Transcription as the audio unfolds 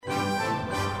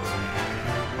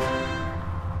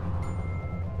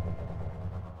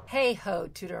Hey ho,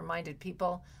 Tudor-minded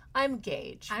people. I'm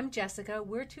Gage. I'm Jessica.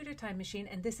 We're Tudor Time Machine,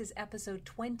 and this is episode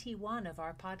 21 of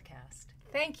our podcast.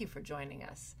 Thank you for joining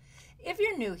us. If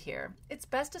you're new here, it's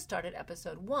best to start at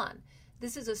episode 1.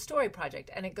 This is a story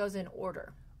project, and it goes in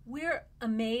order. We're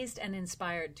amazed and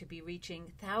inspired to be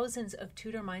reaching thousands of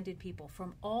Tudor-minded people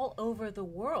from all over the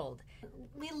world.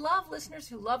 We love listeners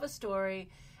who love a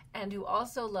story and who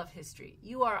also love history.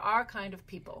 You are our kind of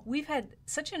people. We've had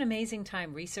such an amazing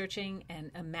time researching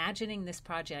and imagining this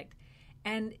project,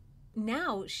 and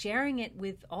now sharing it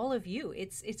with all of you.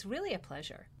 It's really a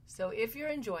pleasure. So if you're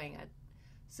enjoying it,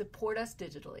 support us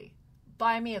digitally.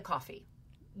 Buy me a coffee.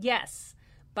 Yes,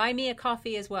 buy me a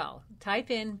coffee as well.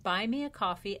 Type in buy me a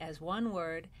coffee as one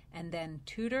word and then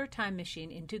Tudor Time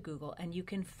Machine into Google, and you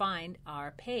can find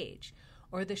our page.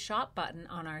 Or the shop button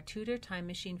on our Tudor Time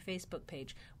Machine Facebook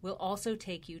page will also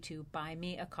take you to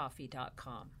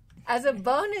buymeacoffee.com. As a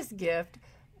bonus gift,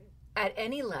 at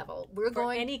any level, we're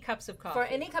For any cups of coffee. For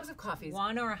any cups of coffee.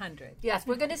 1 or 100. Yes,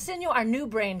 we're going to send you our new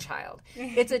brainchild.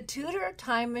 It's a Tudor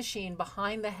Time Machine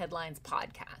Behind the Headlines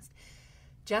podcast.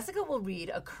 Jessica will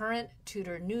read a current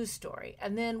Tudor news story,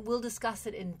 and then we'll discuss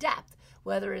it in depth,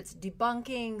 whether it's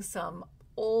debunking some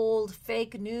old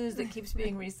fake news that keeps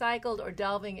being recycled or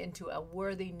delving into a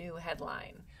worthy new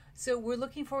headline. So we're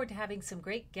looking forward to having some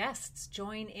great guests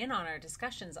join in on our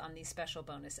discussions on these special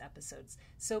bonus episodes.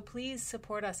 So please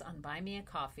support us on Buy Me a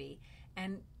Coffee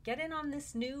and get in on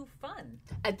this new fun.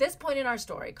 At this point in our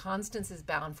story, Constance is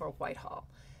bound for Whitehall.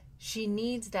 She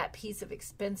needs that piece of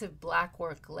expensive black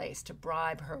work lace to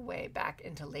bribe her way back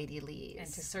into Lady Lee's.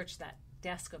 And to search that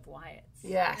desk of Wyatt's.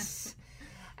 Yes.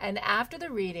 And after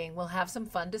the reading, we'll have some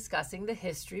fun discussing the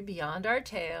history beyond our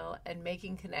tale and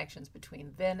making connections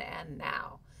between then and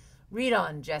now. Read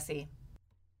on, Jessie.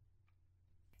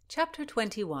 Chapter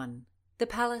 21. The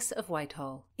Palace of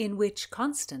Whitehall, in which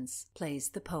Constance plays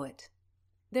the poet.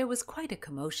 There was quite a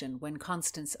commotion when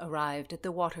Constance arrived at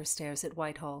the water stairs at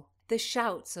Whitehall. The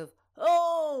shouts of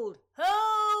 "Hold!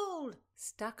 Hold!"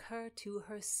 stuck her to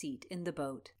her seat in the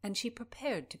boat, and she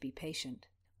prepared to be patient.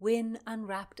 Wynne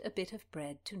unwrapped a bit of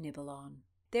bread to nibble on.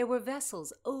 There were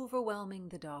vessels overwhelming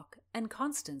the dock, and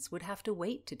Constance would have to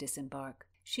wait to disembark.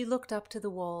 She looked up to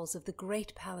the walls of the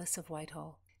great palace of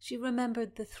Whitehall. She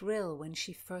remembered the thrill when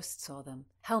she first saw them,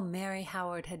 how Mary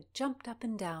Howard had jumped up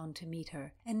and down to meet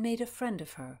her and made a friend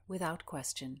of her without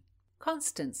question.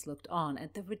 Constance looked on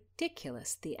at the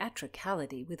ridiculous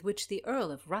theatricality with which the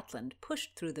Earl of Rutland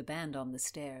pushed through the band on the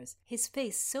stairs, his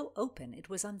face so open it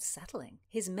was unsettling.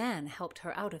 His man helped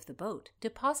her out of the boat,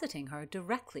 depositing her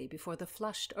directly before the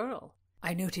flushed Earl.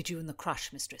 "I noted you in the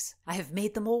crush, mistress. I have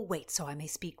made them all wait so I may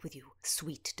speak with you.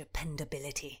 Sweet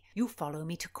dependability. You follow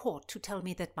me to court to tell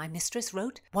me that my mistress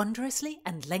wrote wondrously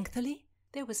and lengthily?"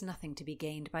 There was nothing to be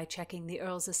gained by checking the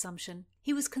Earl's assumption.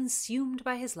 He was consumed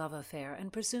by his love affair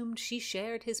and presumed she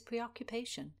shared his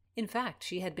preoccupation. In fact,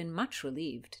 she had been much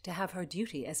relieved to have her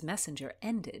duty as messenger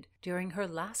ended during her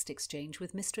last exchange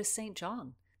with Mistress St.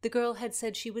 John. The girl had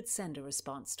said she would send a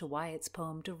response to Wyatt's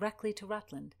poem directly to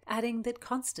Rutland, adding that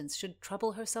Constance should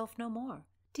trouble herself no more.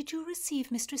 "Did you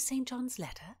receive Mistress St. John's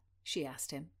letter?" she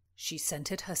asked him. "She sent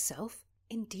it herself?"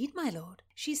 "Indeed, my lord.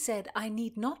 She said I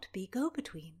need not be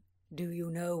go-between." "Do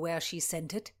you know where she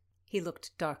sent it?" He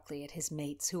looked darkly at his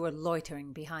mates, who were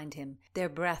loitering behind him, their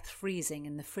breath freezing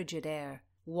in the frigid air.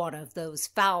 "One of those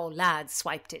foul lads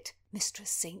swiped it. Mistress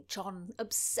St. John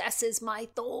obsesses my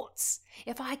thoughts.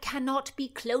 If I cannot be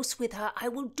close with her, I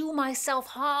will do myself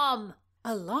harm."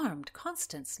 Alarmed,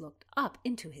 Constance looked up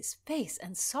into his face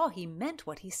and saw he meant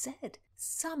what he said.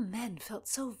 Some men felt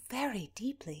so very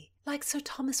deeply, like Sir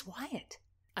Thomas Wyatt.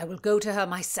 "I will go to her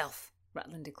myself,"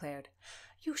 Rutland declared.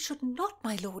 "You should not,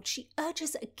 my lord. She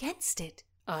urges against it."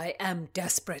 "I am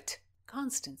desperate."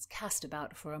 Constance cast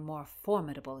about for a more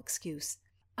formidable excuse.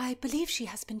 "I believe she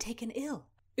has been taken ill."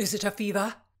 "Is it a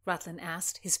fever?" Rutland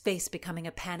asked, his face becoming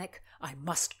a panic. "I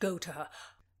must go to her.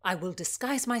 I will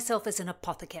disguise myself as an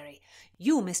apothecary.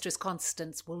 You, Mistress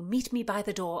Constance, will meet me by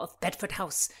the door of Bedford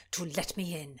House to let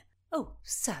me in." "Oh,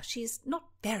 sir, she is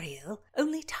not very ill,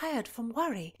 only tired from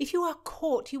worry. If you are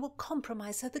caught, you will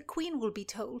compromise her. The Queen will be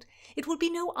told. It will be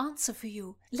no answer for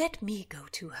you. Let me go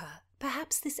to her.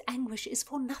 Perhaps this anguish is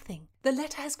for nothing. The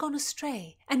letter has gone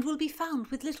astray, and will be found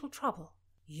with little trouble."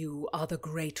 "You are the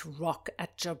great rock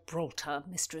at Gibraltar,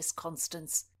 Mistress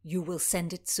Constance. You will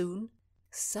send it soon?"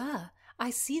 "Sir, I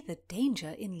see the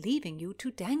danger in leaving you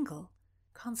to dangle."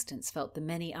 Constance felt the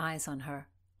many eyes on her.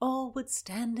 All would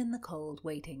stand in the cold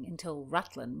waiting until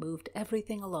Rutland moved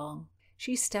everything along.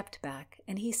 She stepped back,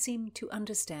 and he seemed to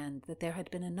understand that there had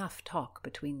been enough talk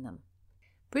between them.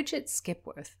 Bridget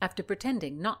Skipworth, after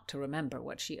pretending not to remember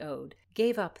what she owed,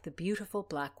 gave up the beautiful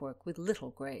black work with little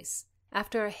grace.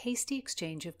 After a hasty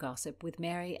exchange of gossip with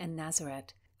Mary and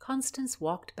Nazareth, Constance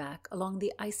walked back along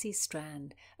the icy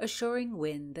strand, assuring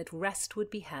Wynne that rest would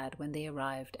be had when they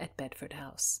arrived at Bedford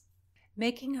House.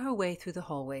 Making her way through the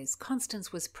hallways,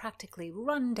 Constance was practically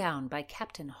run down by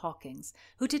Captain Hawkins,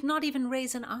 who did not even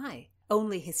raise an eye.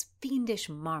 Only his fiendish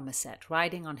marmoset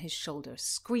riding on his shoulder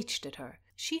screeched at her.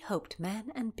 She hoped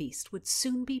man and beast would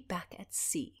soon be back at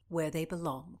sea, where they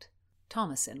belonged.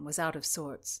 Thomasin was out of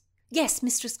sorts. "Yes,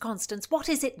 Mistress Constance, what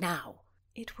is it now?"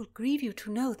 "It will grieve you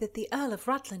to know that the Earl of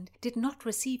Rutland did not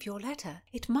receive your letter.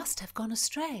 It must have gone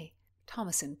astray."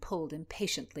 Thomasin pulled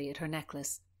impatiently at her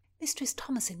necklace. "Mistress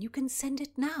Thomasin, you can send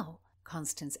it now,"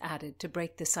 Constance added to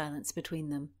break the silence between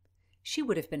them. She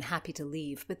would have been happy to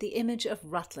leave, but the image of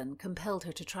Rutland compelled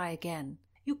her to try again.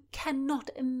 "You cannot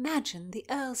imagine the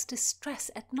Earl's distress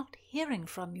at not hearing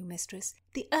from you, mistress.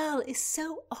 The Earl is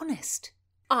so honest."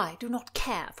 "I do not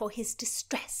care for his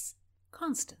distress."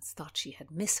 Constance thought she had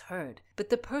misheard,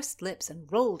 but the pursed lips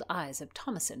and rolled eyes of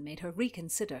Thomasin made her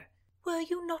reconsider. "Were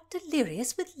you not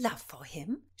delirious with love for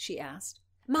him?" she asked.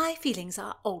 "My feelings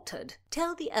are altered.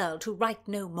 Tell the Earl to write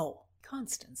no more."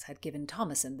 Constance had given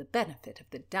Thomasin the benefit of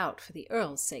the doubt for the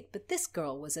Earl's sake, but this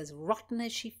girl was as rotten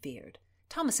as she feared.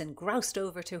 Thomasin groused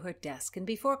over to her desk, and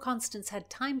before Constance had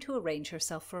time to arrange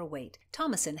herself for a wait,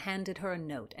 Thomasin handed her a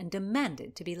note and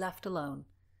demanded to be left alone.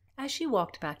 As she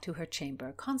walked back to her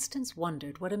chamber, Constance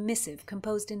wondered what a missive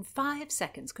composed in 5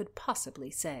 seconds could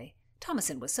possibly say.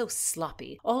 Thomasin was so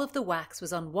sloppy, all of the wax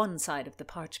was on one side of the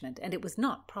parchment, and it was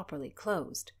not properly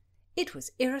closed. It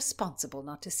was irresponsible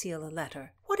not to seal a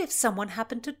letter. What if someone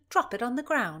happened to drop it on the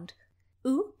ground?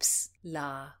 Oops!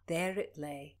 La, there it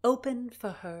lay, open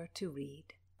for her to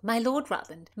read. "My Lord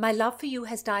Rutland, my love for you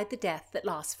has died the death that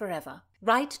lasts forever.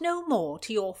 Write no more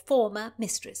to your former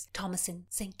mistress, Thomasin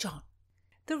St. John."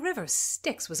 The River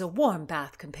Styx was a warm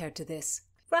bath compared to this.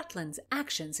 Rutland's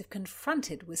actions, if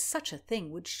confronted with such a thing,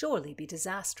 would surely be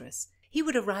disastrous. He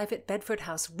would arrive at Bedford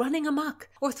House running amok,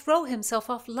 or throw himself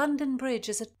off London Bridge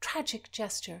as a tragic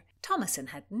gesture. Thomasin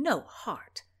had no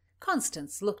heart.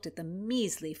 Constance looked at the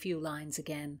measly few lines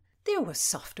again. There were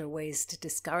softer ways to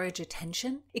discourage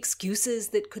attention, excuses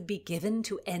that could be given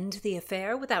to end the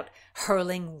affair without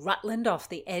hurling Rutland off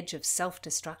the edge of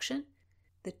self-destruction.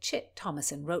 The chit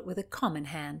Thomasin wrote with a common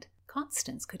hand.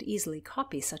 Constance could easily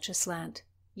copy such a slant.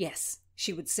 Yes,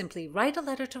 she would simply write a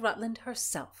letter to Rutland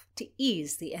herself, to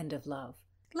ease the end of love.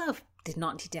 Love did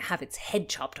not need to have its head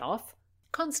chopped off.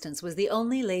 Constance was the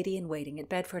only lady-in-waiting at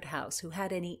Bedford House who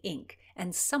had any ink,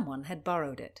 and someone had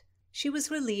borrowed it. She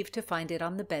was relieved to find it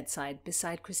on the bedside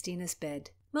beside Christina's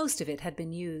bed. Most of it had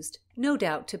been used, no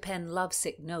doubt to pen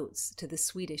lovesick notes to the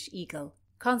Swedish eagle.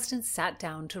 Constance sat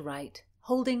down to write,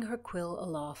 holding her quill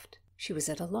aloft. She was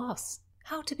at a loss.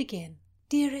 How to begin?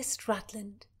 "Dearest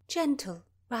Rutland, gentle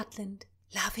Rutland,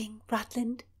 loving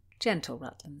Rutland." Gentle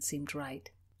Rutland seemed right.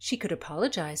 She could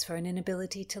apologize for an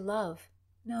inability to love.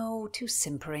 No, too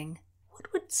simpering.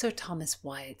 What would Sir Thomas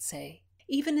Wyatt say?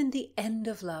 Even in the end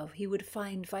of love he would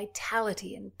find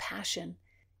vitality and passion.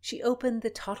 She opened the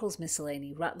Tottle's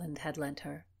Miscellany Rutland had lent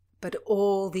her. "But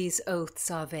all these oaths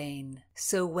are vain,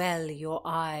 so well your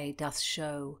eye doth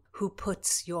show, who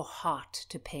puts your heart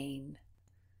to pain."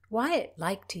 Wyatt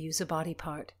liked to use a body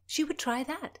part. She would try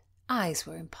that. Eyes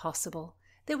were impossible.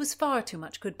 There was far too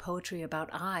much good poetry about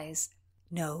eyes.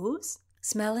 Nose?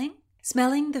 Smelling?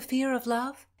 Smelling the fear of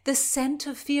love? The scent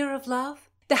of fear of love?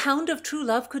 The hound of true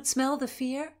love could smell the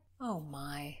fear? Oh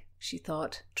my, she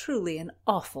thought, truly an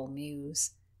awful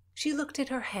muse. She looked at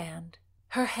her hand.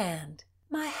 Her hand.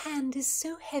 "My hand is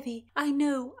so heavy, I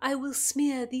know I will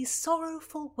smear these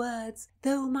sorrowful words,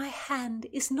 though my hand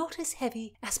is not as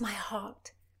heavy as my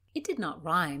heart." It did not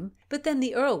rhyme, but then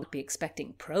the Earl would be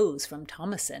expecting prose from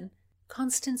Thomasin.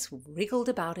 Constance wriggled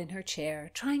about in her chair,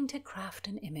 trying to craft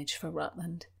an image for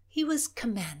Rutland. He was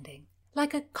commanding,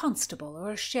 like a constable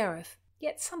or a sheriff,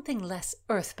 yet something less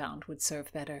earthbound would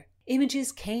serve better.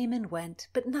 Images came and went,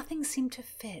 but nothing seemed to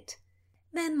fit.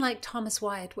 Men like Thomas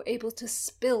Wyatt were able to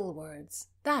spill words.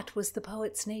 That was the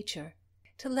poet's nature.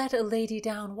 To let a lady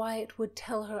down, Wyatt would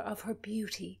tell her of her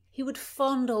beauty. He would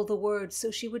fondle the words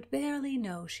so she would barely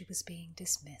know she was being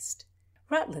dismissed.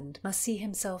 Rutland must see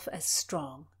himself as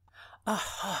strong. A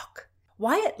hawk.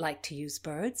 Wyatt liked to use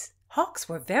birds. Hawks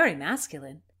were very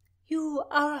masculine. "You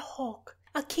are a hawk,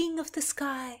 a king of the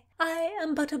sky. I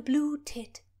am but a blue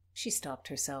tit." She stopped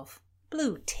herself.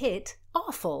 Blue tit?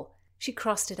 Awful! She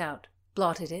crossed it out,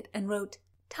 blotted it, and wrote,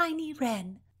 "Tiny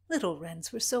wren." Little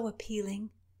wrens were so appealing.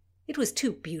 It was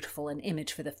too beautiful an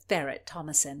image for the ferret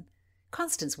Thomasin.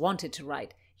 Constance wanted to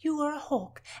write, You are a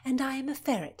hawk, and I am a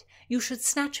ferret. You should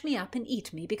snatch me up and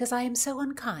eat me because I am so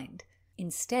unkind.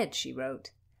 Instead, she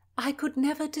wrote, I could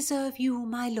never deserve you,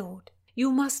 my lord. You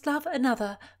must love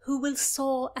another who will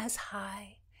soar as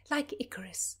high, like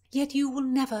Icarus. Yet you will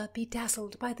never be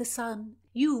dazzled by the sun.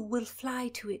 You will fly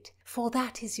to it, for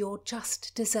that is your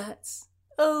just deserts.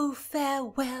 Oh,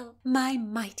 farewell, my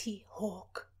mighty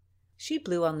hawk. She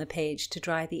blew on the page to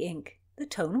dry the ink. The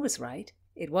tone was right.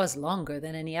 It was longer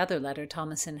than any other letter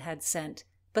Thomasin had sent,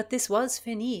 but this was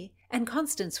Finis, and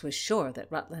Constance was sure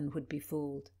that Rutland would be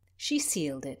fooled. She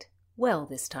sealed it, well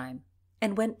this time,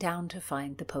 and went down to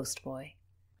find the postboy.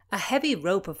 A heavy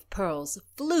rope of pearls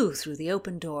flew through the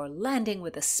open door, landing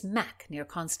with a smack near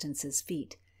Constance's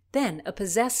feet. Then a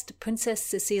possessed Princess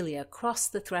Cecilia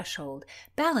crossed the threshold,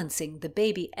 balancing the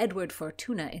baby Edward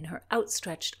Fortuna in her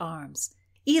outstretched arms.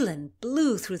 Elin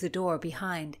blew through the door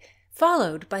behind,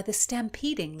 followed by the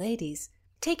stampeding ladies.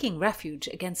 Taking refuge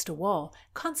against a wall,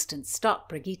 Constance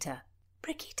stopped Brigitta.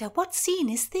 Brigitta, what scene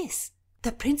is this?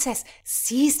 The princess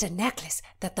seized a necklace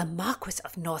that the Marquis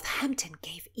of Northampton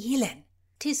gave Elin.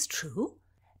 'Tis true.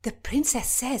 The princess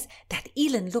says that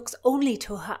Elin looks only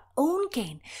to her own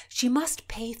gain. She must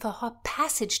pay for her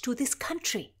passage to this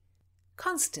country.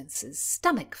 Constance's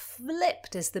stomach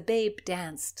flipped as the babe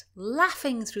danced,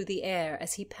 laughing through the air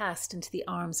as he passed into the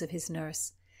arms of his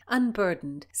nurse.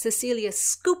 Unburdened, Cecilia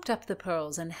scooped up the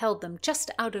pearls and held them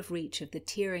just out of reach of the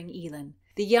tearing Elin.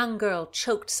 The young girl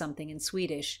choked something in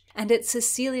Swedish, and at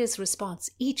Cecilia's response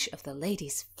each of the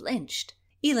ladies flinched.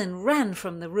 Elin ran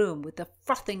from the room with the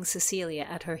frothing Cecilia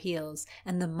at her heels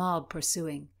and the mob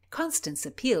pursuing. Constance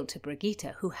appealed to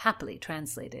Brigitta, who happily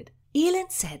translated. Elin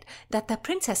said that the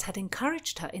princess had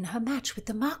encouraged her in her match with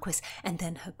the Marquis, and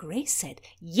then her grace said,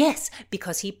 yes,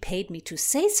 because he paid me to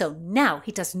say so. Now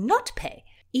he does not pay.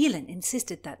 Elin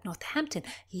insisted that Northampton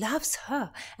loves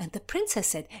her, and the princess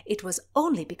said it was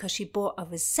only because she bore a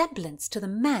resemblance to the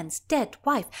man's dead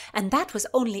wife, and that was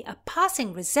only a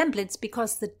passing resemblance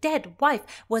because the dead wife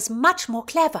was much more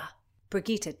clever.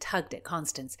 Brigitta tugged at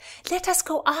Constance. Let us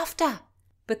go after.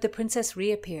 But the princess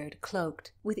reappeared,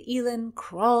 cloaked, with Elin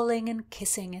crawling and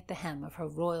kissing at the hem of her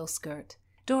royal skirt.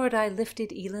 Doradai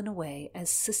lifted Elin away as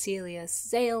Cecilia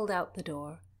sailed out the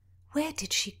door. Where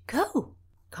did she go?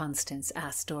 Constance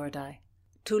asked Doradai.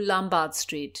 To Lombard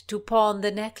Street, to pawn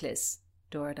the necklace,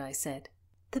 Doradai said.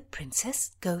 The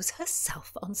princess goes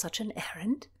herself on such an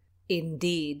errand?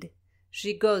 Indeed.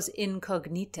 She goes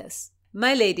incognitus.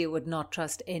 My lady would not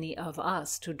trust any of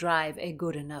us to drive a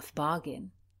good enough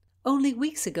bargain. Only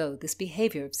weeks ago this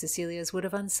behavior of Cecilia's would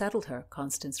have unsettled her,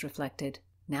 Constance reflected.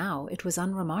 Now it was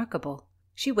unremarkable.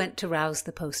 She went to rouse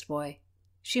the postboy.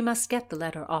 She must get the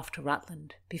letter off to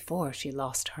Rutland before she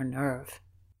lost her nerve.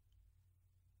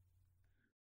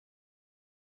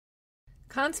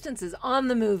 Constance is on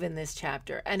the move in this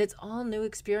chapter, and it's all new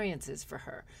experiences for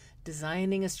her.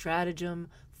 Designing a stratagem,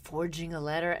 forging a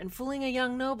letter, and fooling a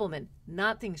young nobleman,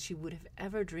 not things she would have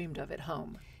ever dreamed of at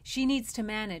home. She needs to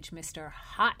manage Mr.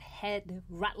 Hothead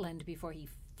Rutland before he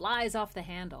flies off the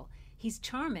handle. He's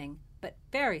charming, but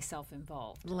very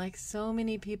self-involved. Like so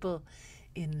many people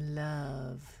in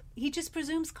love. He just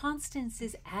presumes Constance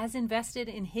is as invested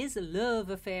in his love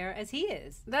affair as he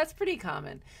is. That's pretty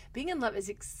common. Being in love is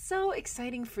so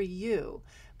exciting for you,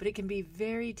 but it can be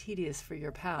very tedious for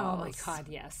your pals. Oh my God,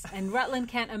 yes. And Rutland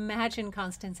can't imagine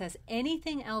Constance has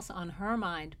anything else on her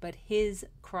mind but his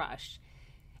crush.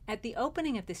 At the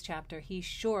opening of this chapter, he's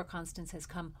sure Constance has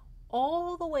come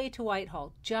all the way to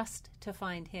Whitehall just to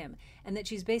find him, and that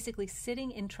she's basically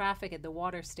sitting in traffic at the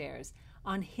water stairs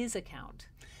on his account.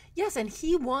 Yes, and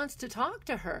he wants to talk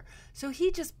to her, so he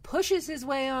just pushes his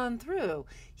way on through.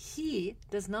 He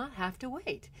does not have to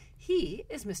wait. He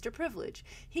is Mr. Privilege.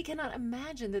 He cannot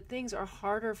imagine that things are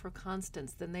harder for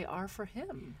Constance than they are for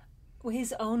him.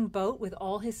 His own boat with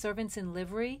all his servants in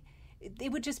livery, they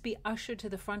would just be ushered to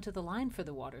the front of the line for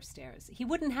the water stairs. He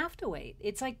wouldn't have to wait.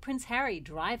 It's like Prince Harry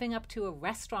driving up to a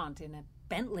restaurant in a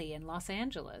Bentley in Los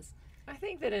Angeles. I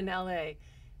think that in L.A.,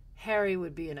 Harry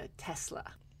would be in a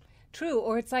Tesla. True,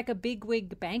 or it's like a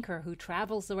bigwig banker who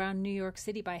travels around New York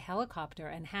City by helicopter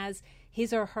and has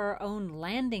his or her own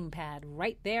landing pad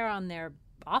right there on their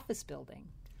office building.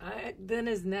 Then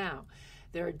as now.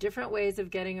 There are different ways of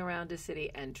getting around a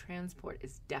city, and transport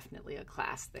is definitely a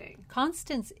class thing.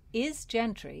 Constance is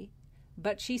gentry,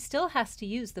 but she still has to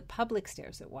use the public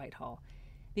stairs at Whitehall,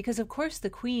 because of course the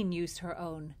Queen used her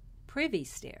own privy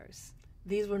stairs.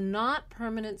 These were not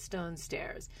permanent stone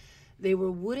stairs. They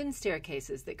were wooden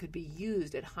staircases that could be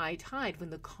used at high tide when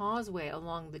the causeway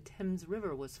along the Thames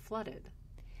River was flooded.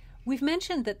 We've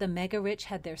mentioned that the mega-rich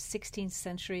had their 16th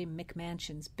century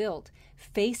McMansions built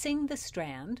facing the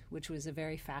Strand, which was a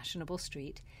very fashionable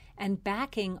street, and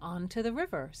backing onto the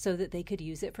river so that they could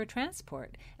use it for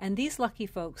transport. And these lucky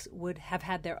folks would have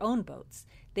had their own boats.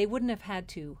 They wouldn't have had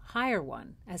to hire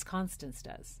one, as Constance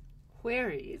does.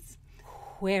 Wherries.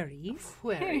 Wherries.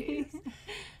 Wherries.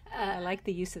 I like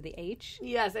the use of the H.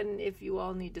 Yes, and if you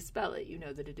all need to spell it, you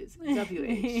know that it is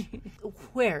W-H.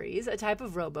 Wherries, a type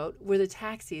of rowboat, were the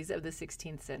taxis of the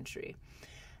 16th century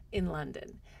in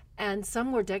London. And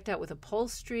some were decked out with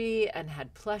upholstery and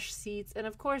had plush seats, and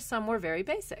of course some were very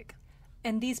basic.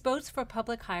 And these boats for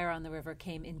public hire on the river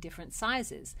came in different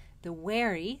sizes. The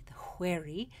wherry,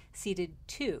 seated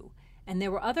 2, and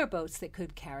there were other boats that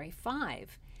could carry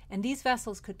 5. And these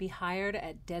vessels could be hired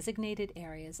at designated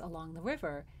areas along the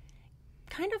river,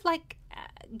 kind of like,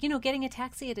 getting a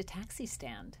taxi at a taxi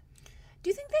stand. Do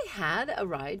you think they had a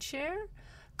ride share?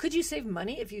 Could you save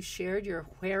money if you shared your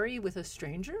wherry with a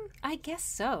stranger? I guess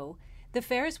so. The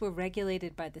fares were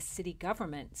regulated by the city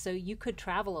government, so you could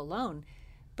travel alone,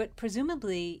 but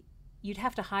presumably you'd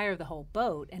have to hire the whole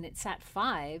boat, and it sat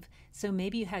 5, so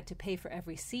maybe you had to pay for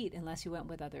every seat unless you went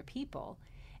with other people.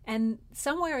 And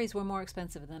some wherries were more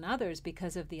expensive than others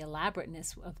because of the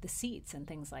elaborateness of the seats and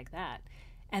things like that.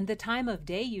 And the time of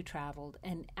day you traveled,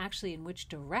 and actually in which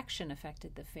direction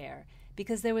affected the fare,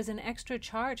 because there was an extra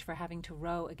charge for having to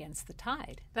row against the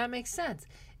tide. That makes sense.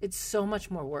 It's so much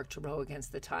more work to row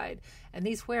against the tide. And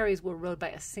these wherries were rowed by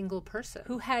a single person.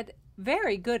 Who had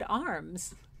very good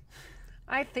arms.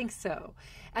 I think so.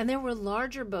 And there were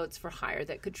larger boats for hire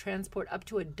that could transport up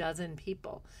to 12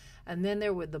 people. And then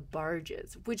there were the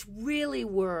barges, which really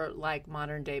were like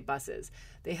modern-day buses.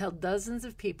 They held dozens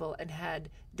of people and had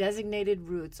designated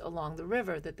routes along the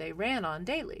river that they ran on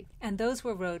daily. And those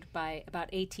were rowed by about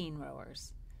 18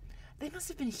 rowers. They must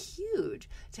have been huge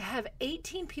to have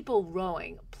 18 people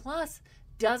rowing, plus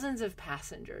dozens of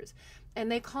passengers.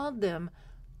 And they called them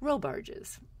row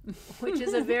barges, which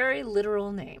is a very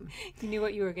literal name. You knew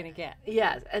what you were going to get.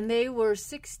 Yes, and they were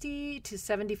 60 to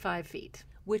 75 feet.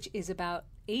 Which is about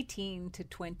 18 to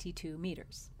 22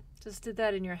 meters. Just did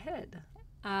that in your head.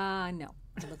 No,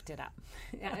 I looked it up.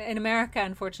 In America,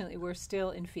 unfortunately, we're still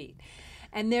in feet.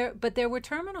 But there were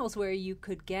terminals where you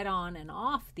could get on and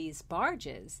off these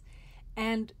barges.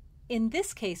 And in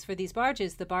this case, for these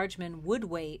barges, the bargeman would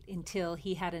wait until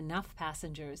he had enough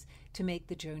passengers to make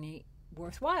the journey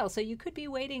worthwhile. So you could be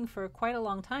waiting for quite a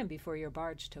long time before your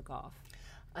barge took off.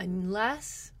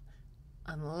 Unless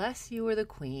you were the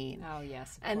queen. Oh,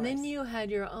 yes, of And course. then you had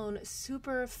your own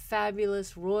super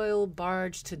fabulous royal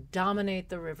barge to dominate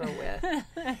the river with.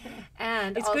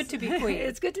 And It's good to be queen.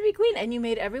 It's good to be queen. And you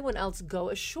made everyone else go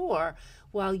ashore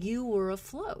while you were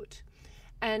afloat.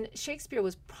 And Shakespeare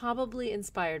was probably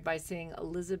inspired by seeing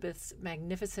Elizabeth's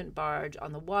magnificent barge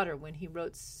on the water when he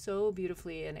wrote so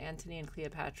beautifully in Antony and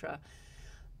Cleopatra.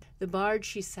 The barge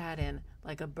she sat in,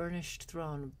 like a burnished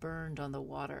throne, burned on the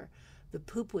water. The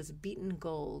poop was beaten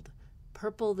gold,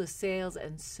 purple the sails,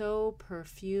 and so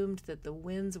perfumed that the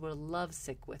winds were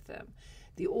lovesick with them.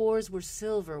 The oars were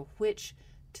silver, which,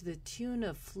 to the tune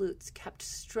of flutes, kept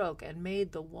stroke and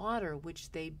made the water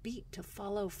which they beat to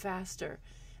follow faster,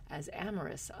 as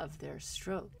amorous of their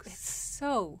strokes. It's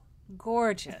so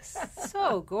gorgeous.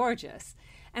 So gorgeous.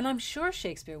 And I'm sure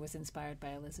Shakespeare was inspired by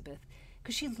Elizabeth,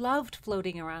 because she loved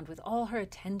floating around with all her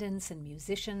attendants and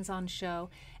musicians on show,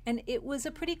 and it was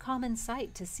a pretty common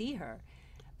sight to see her.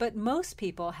 But most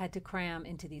people had to cram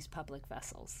into these public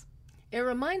vessels. It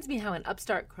reminds me how in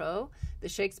Upstart Crow, the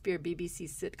Shakespeare BBC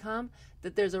sitcom,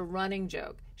 that there's a running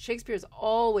joke. Shakespeare's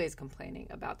always complaining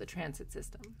about the transit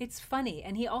system. It's funny,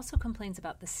 and he also complains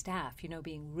about the staff,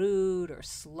 being rude or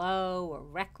slow or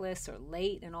reckless or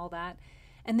late and all that.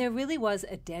 And there really was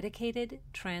a dedicated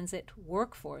transit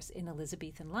workforce in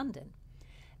Elizabethan London.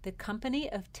 The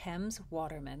Company of Thames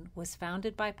Watermen was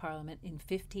founded by Parliament in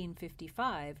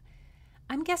 1555.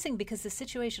 I'm guessing because the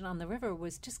situation on the river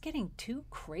was just getting too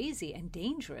crazy and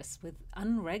dangerous with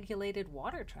unregulated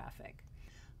water traffic.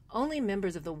 Only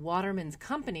members of the Watermen's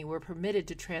Company were permitted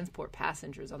to transport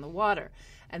passengers on the water,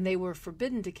 and they were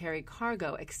forbidden to carry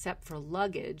cargo except for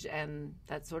luggage and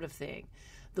that sort of thing.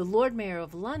 The Lord Mayor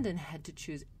of London had to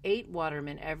choose 8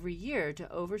 watermen every year to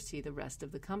oversee the rest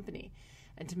of the company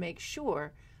and to make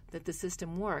sure that the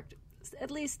system worked,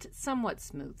 at least somewhat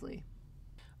smoothly.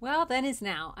 Well, then is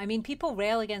now. People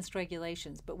rail against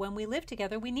regulations, but when we live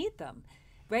together, we need them.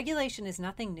 Regulation is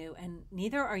nothing new, and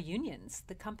neither are unions.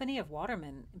 The Company of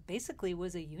Watermen basically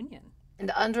was a union. And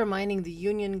undermining the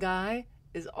union guy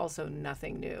is also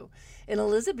nothing new. In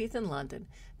Elizabethan London,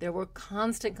 there were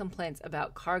constant complaints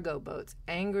about cargo boats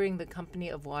angering the Company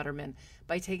of Watermen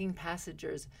by taking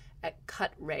passengers at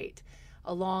cut rate,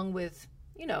 along with,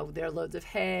 their loads of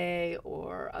hay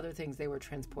or other things they were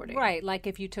transporting. Right, like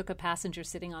if you took a passenger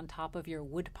sitting on top of your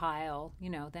wood pile,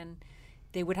 then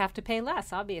they would have to pay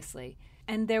less, obviously.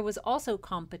 And there was also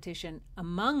competition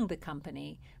among the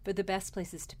company for the best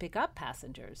places to pick up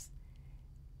passengers.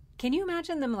 Can you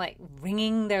imagine them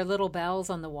ringing their little bells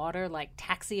on the water, like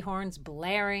taxi horns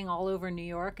blaring all over New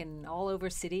York and all over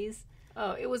cities?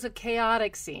 Oh, it was a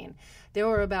chaotic scene. There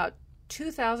were about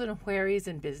 2,000 wherries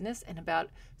in business and about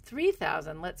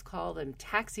 3,000, let's call them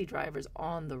taxi drivers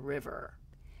on the river.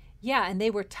 Yeah, and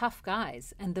they were tough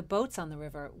guys, and the boats on the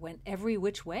river went every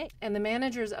which way. And the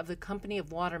managers of the Company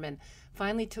of Watermen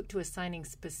finally took to assigning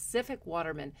specific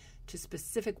watermen to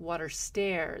specific water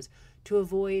stairs to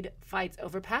avoid fights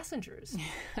over passengers.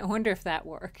 I wonder if that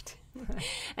worked.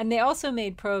 And they also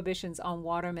made prohibitions on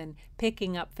watermen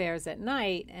picking up fares at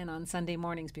night and on Sunday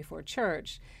mornings before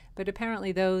church. But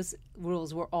apparently those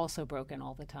rules were also broken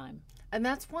all the time. And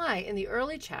that's why in the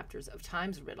early chapters of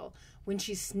Time's Riddle, when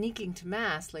she's sneaking to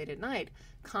Mass late at night,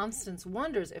 Constance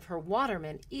wonders if her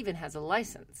waterman even has a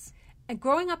license. And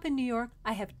growing up in New York,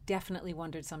 I have definitely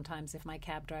wondered sometimes if my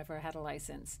cab driver had a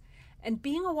license. And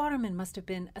being a waterman must have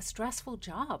been a stressful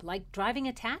job, like driving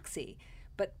a taxi,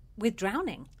 but with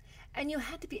drowning. And you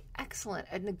had to be excellent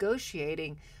at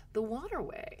negotiating the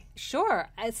waterway. Sure.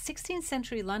 A 16th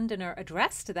century Londoner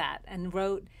addressed that and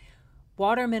wrote,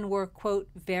 "Watermen were, quote,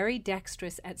 very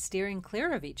dexterous at steering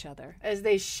clear of each other." As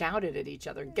they shouted at each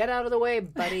other, "Get out of the way,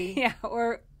 buddy." Yeah,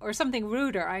 or something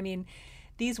ruder. I mean,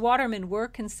 these watermen were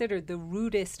considered the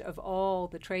rudest of all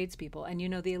the tradespeople. And,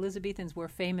 the Elizabethans were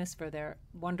famous for their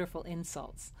wonderful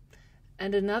insults.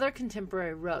 And another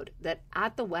contemporary wrote that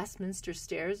at the Westminster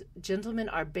Stairs, gentlemen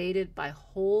are baited by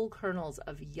whole colonels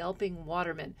of yelping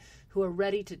watermen who are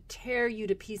ready to tear you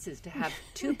to pieces to have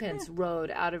twopence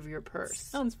rowed out of your purse.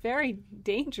 Sounds very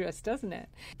dangerous, doesn't it?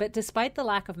 But despite the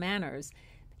lack of manners,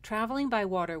 traveling by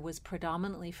water was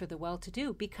predominantly for the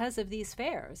well-to-do because of these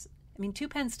fares. I mean,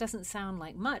 twopence doesn't sound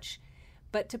like much,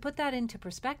 but to put that into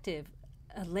perspective,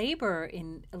 a laborer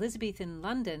in Elizabethan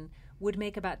London would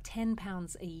make about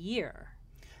 £10 a year.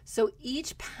 So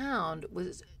each pound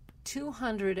was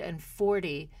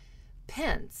 240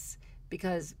 pence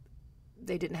because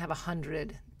they didn't have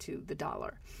 100 to the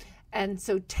dollar. And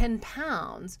so 10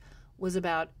 pounds was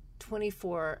about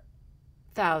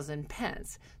 24,000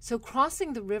 pence. So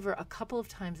crossing the river a couple of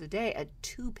times a day at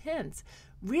 2 pence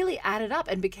really added up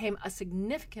and became a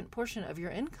significant portion of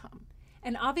your income.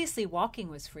 And obviously walking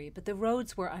was free, but the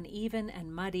roads were uneven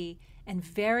and muddy and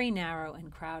very narrow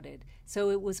and crowded. So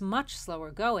it was much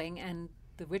slower going, and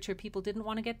the richer people didn't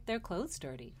want to get their clothes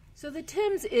dirty. So the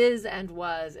Thames is and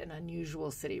was an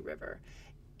unusual city river.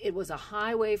 It was a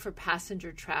highway for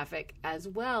passenger traffic as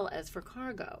well as for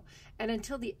cargo. And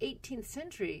until the 18th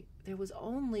century, there was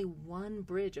only one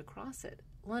bridge across it,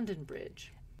 London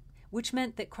Bridge. Which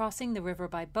meant that crossing the river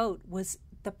by boat was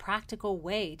the practical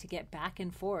way to get back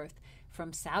and forth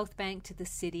from South Bank to the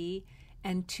city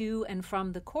and to and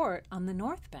from the court on the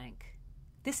North Bank.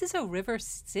 This is a river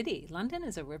city. London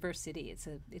is a river city.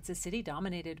 It's a city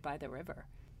dominated by the river.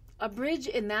 A bridge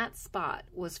in that spot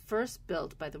was first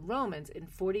built by the Romans in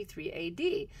 43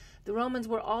 AD. The Romans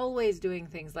were always doing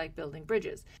things like building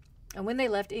bridges. And when they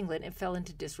left England, it fell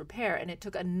into disrepair, and it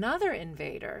took another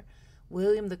invader,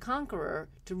 William the Conqueror,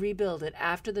 to rebuild it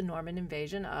after the Norman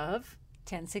invasion of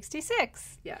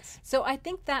 1066. Yes. So I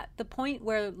think that the point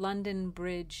where London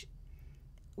Bridge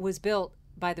was built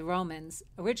by the Romans,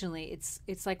 originally,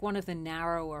 it's like one of the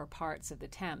narrower parts of the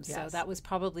Thames. Yes. So that was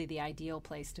probably the ideal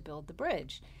place to build the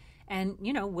bridge. And,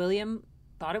 William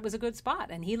thought it was a good spot,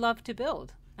 and he loved to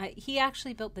build. He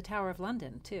actually built the Tower of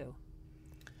London, too.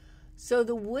 So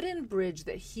the wooden bridge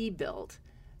that he built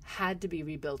had to be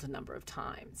rebuilt a number of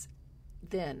times.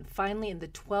 Then, finally, in the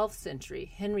 12th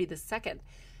century, Henry II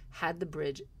had the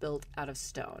bridge built out of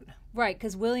stone. Right,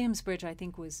 because William's bridge, I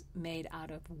think, was made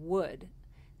out of wood.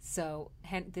 So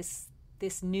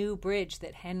this new bridge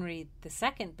that Henry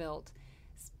II built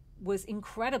was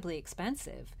incredibly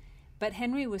expensive. But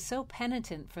Henry was so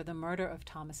penitent for the murder of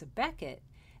Thomas of Becket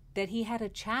that he had a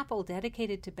chapel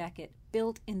dedicated to Becket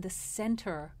built in the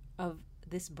center of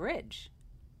this bridge.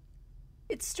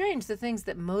 It's strange, the things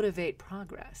that motivate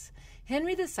progress.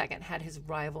 Henry II had his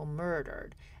rival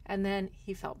murdered, and then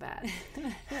he felt bad.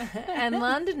 And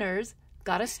Londoners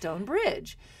got a stone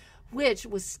bridge, which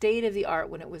was state-of-the-art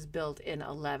when it was built in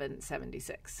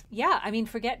 1176. Yeah, I mean,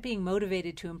 forget being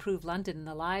motivated to improve London and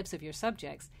the lives of your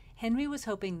subjects. Henry was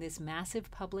hoping this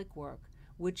massive public work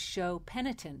would show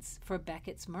penitence for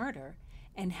Becket's murder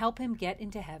and help him get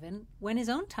into heaven when his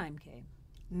own time came.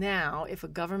 Now, if a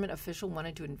government official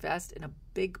wanted to invest in a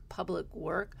big public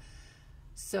work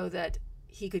so that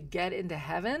he could get into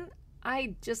heaven,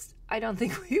 I don't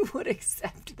think we would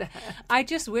accept that. I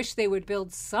just wish they would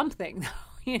build something,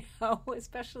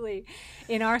 especially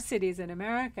in our cities in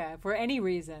America for any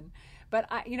reason. But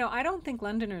I don't think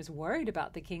Londoners worried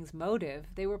about the king's motive.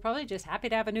 They were probably just happy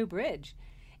to have a new bridge.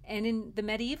 And in the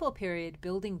medieval period,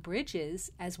 building bridges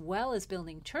as well as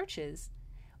building churches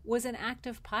was an act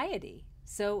of piety.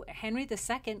 So Henry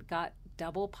II got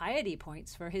double piety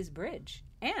points for his bridge.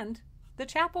 And the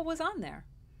chapel was on there.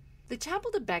 The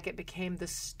chapel to Becket became the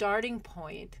starting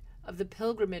point of the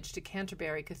pilgrimage to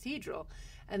Canterbury Cathedral,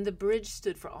 and the bridge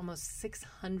stood for almost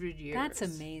 600 years. That's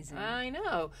amazing. I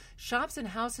know. Shops and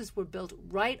houses were built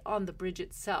right on the bridge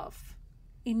itself.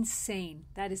 Insane.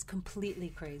 That is completely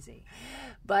crazy.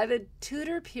 By the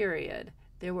Tudor period,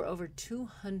 there were over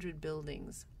 200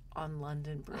 buildings on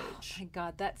London Bridge. Oh my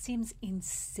God, that seems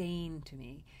insane to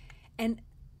me. And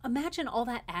imagine all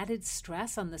that added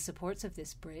stress on the supports of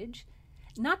this bridge,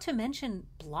 not to mention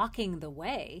blocking the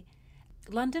way.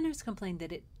 Londoners complained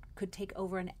that it could take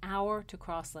over an hour to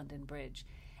cross London Bridge,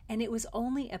 and it was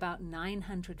only about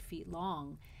 900 feet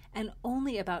long and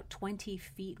only about 20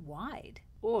 feet wide.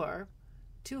 Or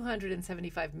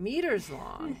 275 meters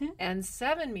long and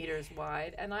 7 meters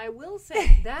wide. And I will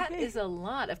say that is a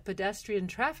lot of pedestrian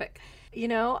traffic.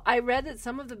 I read that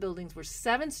some of the buildings were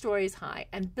 7 stories high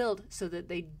and built so that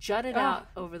they jutted out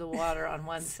over the water on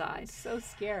one side. So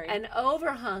scary. And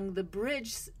overhung the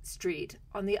bridge street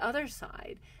on the other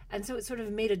side. And so it sort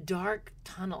of made a dark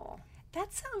tunnel.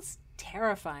 That sounds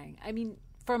terrifying. I mean,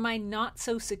 for my not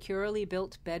so securely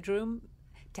built bedroom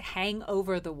to hang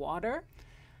over the water,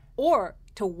 or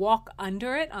to walk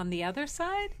under it on the other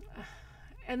side.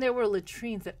 And there were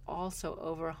latrines that also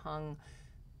overhung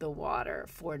the water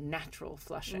for natural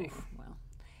flushing. Oof, well,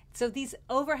 so these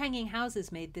overhanging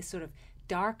houses made this sort of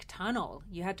dark tunnel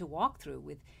you had to walk through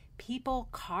with people,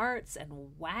 carts,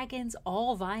 and wagons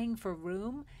all vying for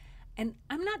room. And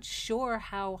I'm not sure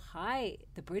how high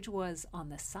the bridge was on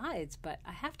the sides, but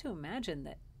I have to imagine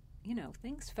that,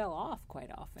 things fell off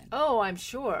quite often. Oh, I'm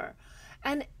sure.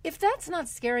 And if that's not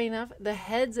scary enough, the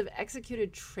heads of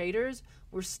executed traitors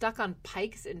were stuck on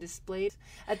pikes and displayed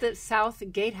at the South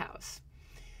Gatehouse.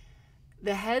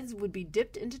 The heads would be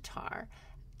dipped into tar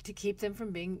to keep them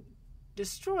from being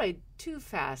destroyed too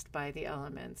fast by the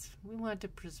elements. We want to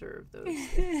preserve those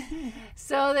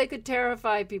so they could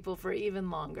terrify people for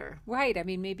even longer. Right. I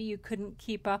mean, maybe you couldn't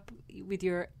keep up with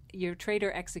your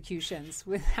traitor executions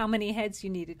with how many heads you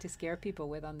needed to scare people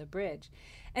with on the bridge.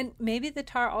 And maybe the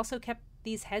tar also kept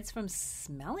these heads from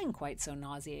smelling quite so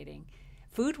nauseating.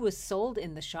 Food was sold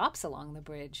in the shops along the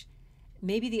bridge.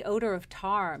 Maybe the odor of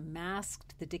tar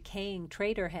masked the decaying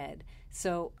traitor head,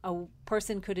 so a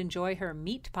person could enjoy her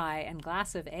meat pie and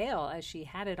glass of ale as she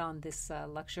had it on this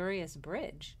luxurious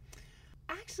bridge.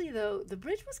 Actually, though, the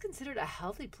bridge was considered a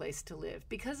healthy place to live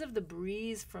because of the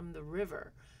breeze from the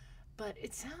river. But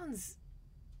it sounds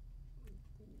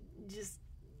just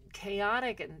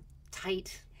chaotic and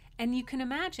tight. And you can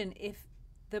imagine if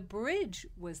the bridge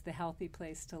was the healthy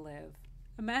place to live.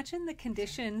 Imagine the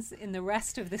conditions in the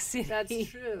rest of the city. That's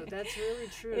true. That's really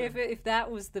true. If that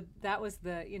was the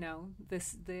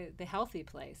healthy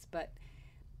place, but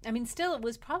I mean, still, it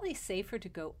was probably safer to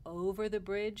go over the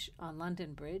bridge on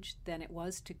London Bridge than it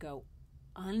was to go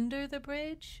under the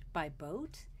bridge by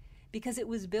boat, because it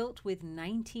was built with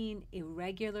 19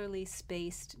 irregularly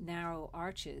spaced narrow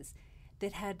arches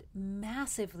that had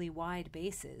massively wide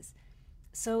bases.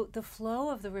 So the flow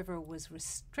of the river was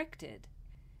restricted.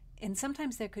 And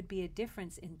sometimes there could be a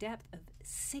difference in depth of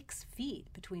 6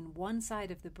 feet between one side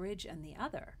of the bridge and the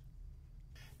other.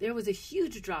 There was a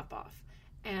huge drop-off,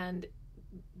 and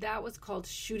that was called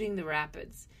shooting the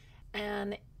rapids.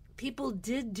 And people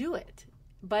did do it,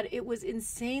 but it was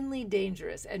insanely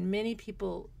dangerous, and many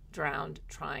people drowned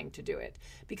trying to do it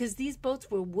because these boats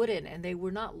were wooden and they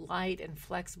were not light and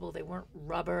flexible. They weren't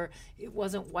rubber. It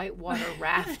wasn't whitewater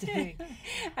rafting.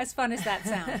 As fun as that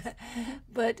sounds.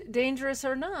 But dangerous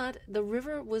or not, the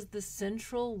river was the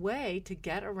central way to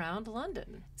get around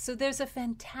London. So there's a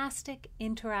fantastic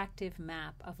interactive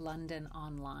map of London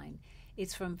online.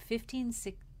 It's from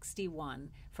 1561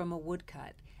 from a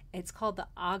woodcut. It's called the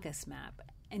Argus map.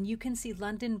 And you can see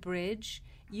London Bridge.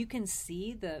 You can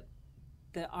see the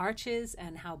arches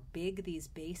and how big these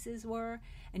bases were,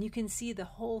 and you can see the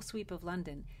whole sweep of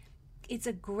London. It's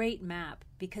a great map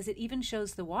because it even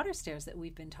shows the water stairs that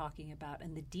we've been talking about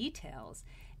and the details.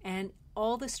 And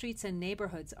all the streets and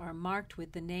neighborhoods are marked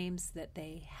with the names that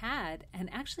they had, and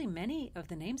actually many of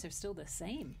the names are still the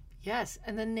same. Yes,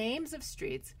 and the names of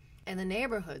streets and the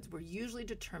neighborhoods were usually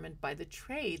determined by the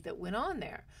trade that went on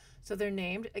there. So they're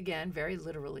named, again, very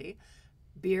literally,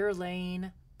 Beer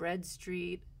Lane, Bread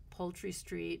Street, Poultry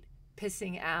Street,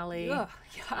 Pissing Alley. Ugh,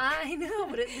 I know,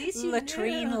 but at least you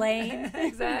Latrine knew. Lane.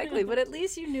 Exactly, but at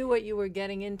least you knew what you were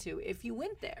getting into if you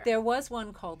went there. There was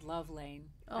one called Love Lane.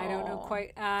 I don't know Oh.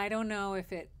 quite. I don't know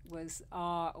if it was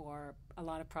or a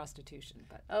lot of prostitution,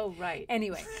 but Oh, right.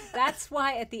 anyway, that's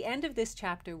why at the end of this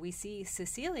chapter we see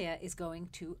Cecilia is going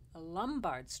to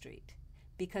Lombard Street,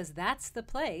 because that's the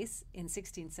place in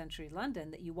 16th century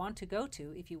London that you want to go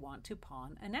to if you want to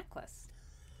pawn a necklace.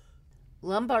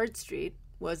 Lombard Street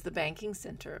was the banking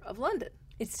center of London.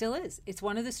 It still is. It's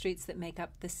one of the streets that make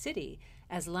up the city,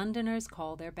 as Londoners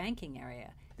call their banking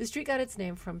area. The street got its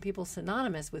name from people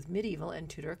synonymous with medieval and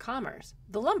Tudor commerce,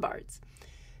 the Lombards.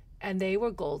 And they were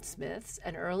goldsmiths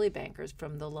and early bankers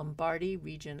from the Lombardy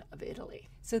region of Italy.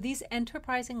 So these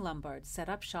enterprising Lombards set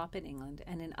up shop in England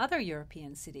and in other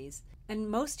European cities, and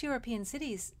most European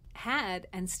cities had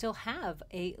and still have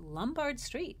a Lombard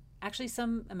street. Actually,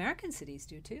 some American cities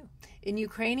do too. In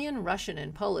Ukrainian, Russian,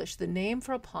 and Polish, the name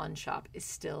for a pawn shop is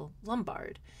still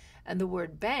Lombard. And the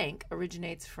word bank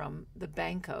originates from the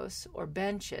bankos, or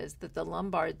benches, that the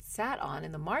Lombards sat on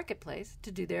in the marketplace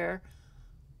to do their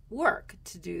work,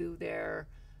 to do their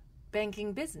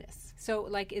banking business. So,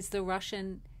 like, is the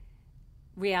Russian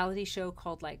reality show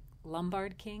called, like,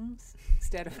 Lombard Kings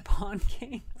instead of Pawn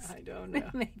Kings? I don't know.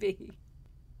 Maybe.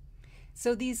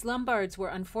 So these Lombards were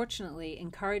unfortunately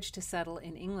encouraged to settle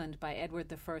in England by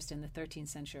Edward I in the 13th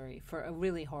century for a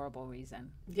really horrible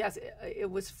reason. Yes, it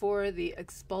was for the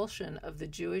expulsion of the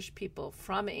Jewish people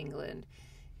from England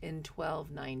in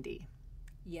 1290.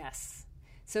 Yes.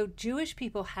 So Jewish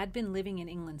people had been living in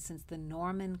England since the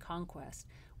Norman conquest,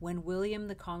 when William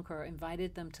the Conqueror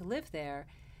invited them to live there,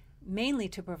 mainly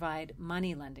to provide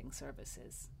money lending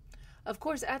services. Of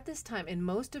course, at this time, in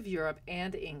most of Europe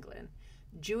and England,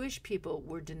 Jewish people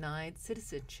were denied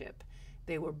citizenship.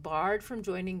 They were barred from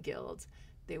joining guilds.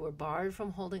 They were barred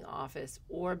from holding office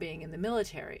or being in the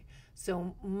military.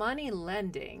 So money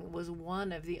lending was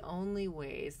one of the only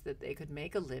ways that they could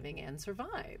make a living and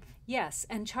survive. Yes,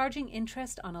 and charging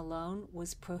interest on a loan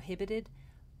was prohibited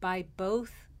by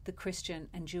both the Christian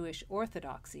and Jewish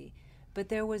orthodoxy, but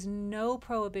there was no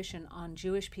prohibition on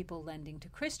Jewish people lending to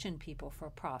Christian people for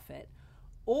profit,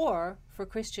 or for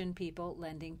Christian people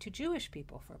lending to Jewish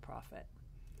people for profit.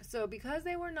 So because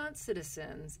they were not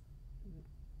citizens,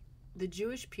 the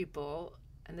Jewish people,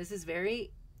 and this is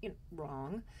very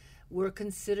wrong, were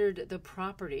considered the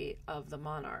property of the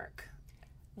monarch.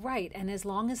 Right, and as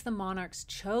long as the monarchs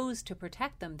chose to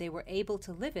protect them, they were able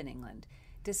to live in England,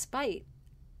 despite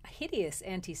hideous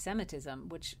anti-Semitism,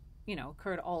 which,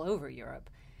 occurred all over Europe,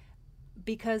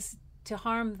 because to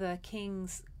harm the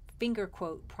king's finger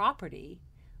quote property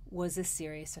was a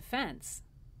serious offense.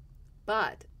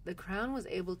 But the crown was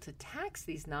able to tax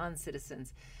these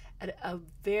non-citizens at a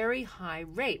very high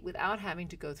rate without having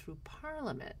to go through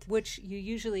Parliament. Which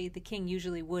the king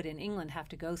usually would in England have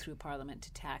to go through Parliament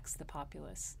to tax the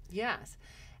populace. Yes.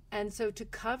 And so to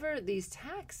cover these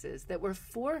taxes that were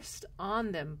forced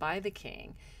on them by the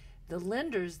king, the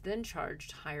lenders then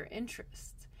charged higher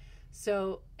interest.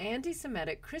 So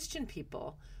anti-Semitic Christian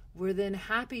people were then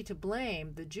happy to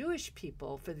blame the Jewish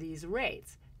people for these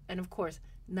rates. And of course,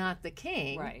 not the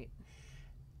king. Right.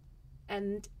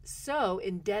 And so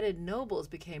indebted nobles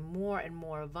became more and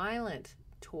more violent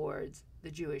towards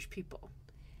the Jewish people.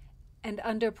 And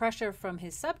under pressure from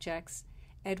his subjects,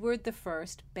 Edward I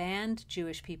banned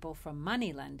Jewish people from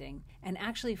money lending and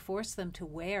actually forced them to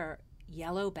wear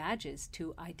yellow badges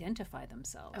to identify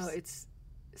themselves. Oh, it's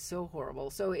so horrible.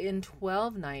 So in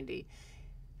 1290,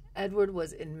 Edward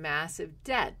was in massive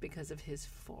debt because of his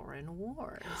foreign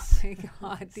wars. Oh my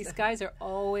God, these guys are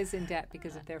always in debt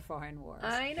because of their foreign wars.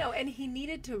 I know, and he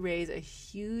needed to raise a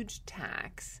huge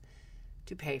tax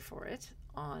to pay for it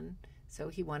so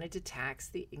he wanted to tax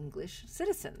the English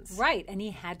citizens. Right, and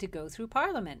he had to go through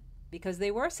Parliament because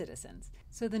they were citizens.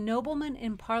 So the noblemen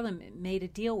in Parliament made a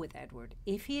deal with Edward.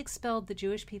 If he expelled the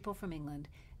Jewish people from England,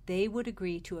 they would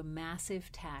agree to a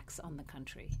massive tax on the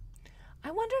country.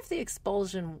 I wonder if the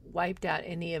expulsion wiped out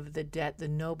any of the debt the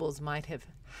nobles might have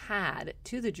had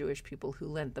to the Jewish people who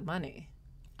lent the money.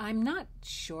 I'm not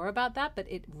sure about that, but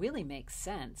it really makes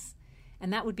sense.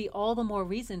 And that would be all the more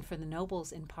reason for the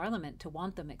nobles in Parliament to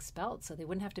want them expelled so they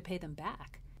wouldn't have to pay them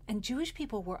back. And Jewish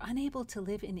people were unable to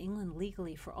live in England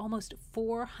legally for almost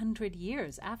 400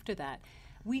 years after that.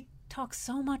 We talk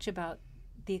so much about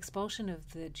the expulsion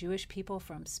of the Jewish people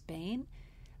from Spain,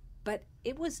 but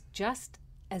it was just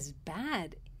as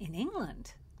bad in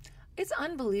England. It's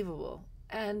unbelievable.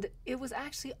 And it was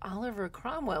actually Oliver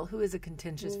Cromwell, who is a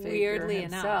contentious figure Weirdly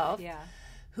himself, enough,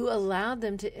 who allowed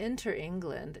them to enter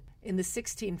England in the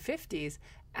 1650s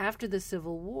after the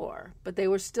Civil War, but they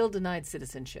were still denied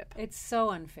citizenship. It's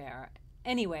so unfair.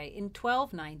 Anyway, in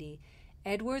 1290,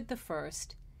 Edward I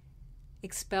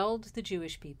expelled the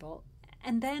Jewish people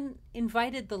and then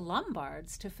invited the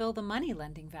Lombards to fill the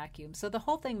money-lending vacuum. So the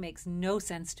whole thing makes no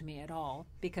sense to me at all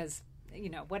because,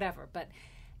 whatever. But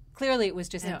clearly it was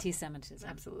just anti-Semitism.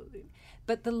 Absolutely.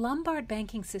 But the Lombard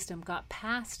banking system got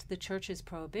past the church's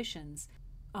prohibitions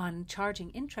on charging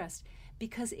interest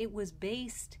because it was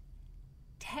based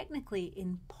technically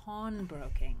in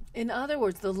pawnbroking. In other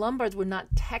words, the Lombards were not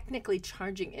technically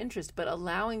charging interest, but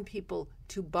allowing people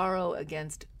to borrow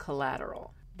against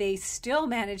collateral. They still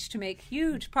managed to make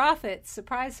huge profits,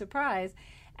 surprise, surprise,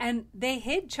 and they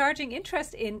hid charging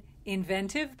interest in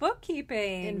inventive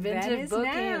bookkeeping. Inventive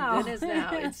booking. Venice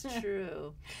now. It's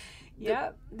true.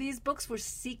 Yep. These books were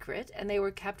secret, and they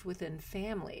were kept within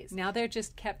families. Now they're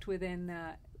just kept within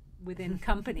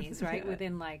companies, right?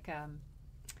 Within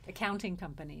accounting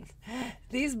companies.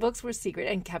 These books were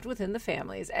secret and kept within the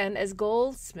families. And as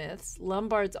goldsmiths,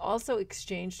 Lombards also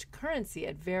exchanged currency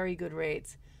at very good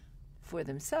rates for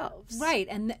themselves. Right.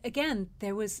 And again,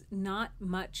 there was not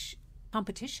much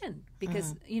competition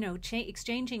because,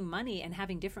 exchanging money and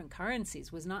having different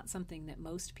currencies was not something that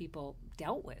most people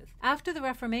dealt with. After the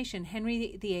Reformation,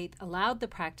 Henry VIII allowed the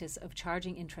practice of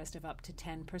charging interest of up to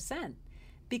 10%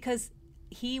 because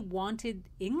he wanted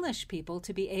English people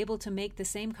to be able to make the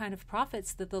same kind of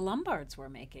profits that the Lombards were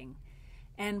making.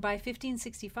 And by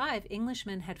 1565,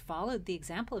 Englishmen had followed the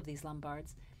example of these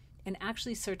Lombards, and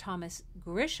actually Sir Thomas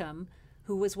Grisham,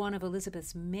 who was one of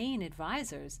Elizabeth's main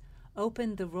advisors,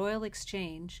 opened the Royal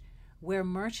Exchange where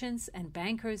merchants and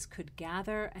bankers could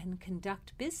gather and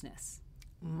conduct business.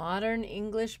 Modern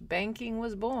English banking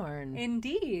was born.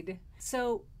 Indeed.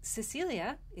 So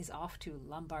Cecilia is off to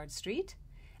Lombard Street,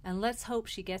 and let's hope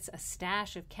she gets a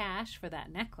stash of cash for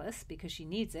that necklace because she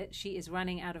needs it. She is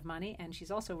running out of money, and she's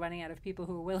also running out of people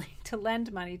who are willing to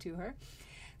lend money to her.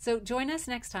 So join us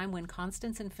next time when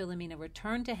Constance and Philomena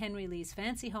return to Henry Lee's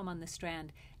fancy home on the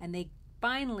Strand, and they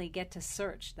finally get to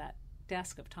search that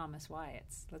desk of Thomas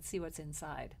Wyatt's. Let's see what's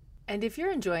inside. And if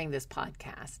you're enjoying this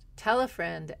podcast, tell a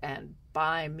friend and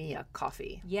buy me a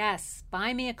coffee. Yes,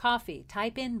 buy me a coffee.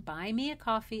 Type in buy me a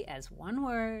coffee as one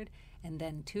word, and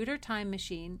then Tudor Time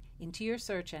Machine into your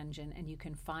search engine, and you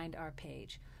can find our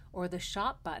page. Or the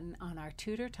shop button on our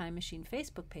Tudor Time Machine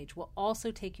Facebook page will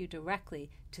also take you directly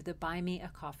to the Buy Me a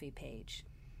Coffee page.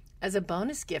 As a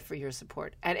bonus gift for your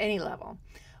support at any level,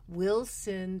 we'll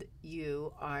send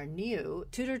you our new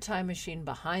Tudor Time Machine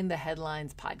Behind the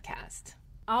Headlines podcast.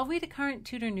 I'll read a current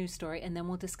Tudor news story, and then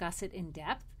we'll discuss it in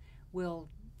depth. We'll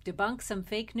debunk some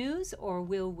fake news, or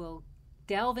we'll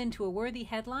delve into a worthy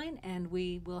headline, and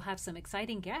we will have some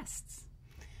exciting guests.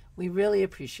 We really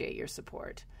appreciate your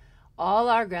support. All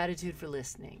our gratitude for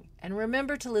listening. And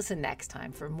remember to listen next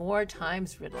time for more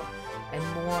Times Riddle and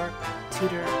more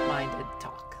Tudor-minded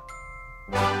talk.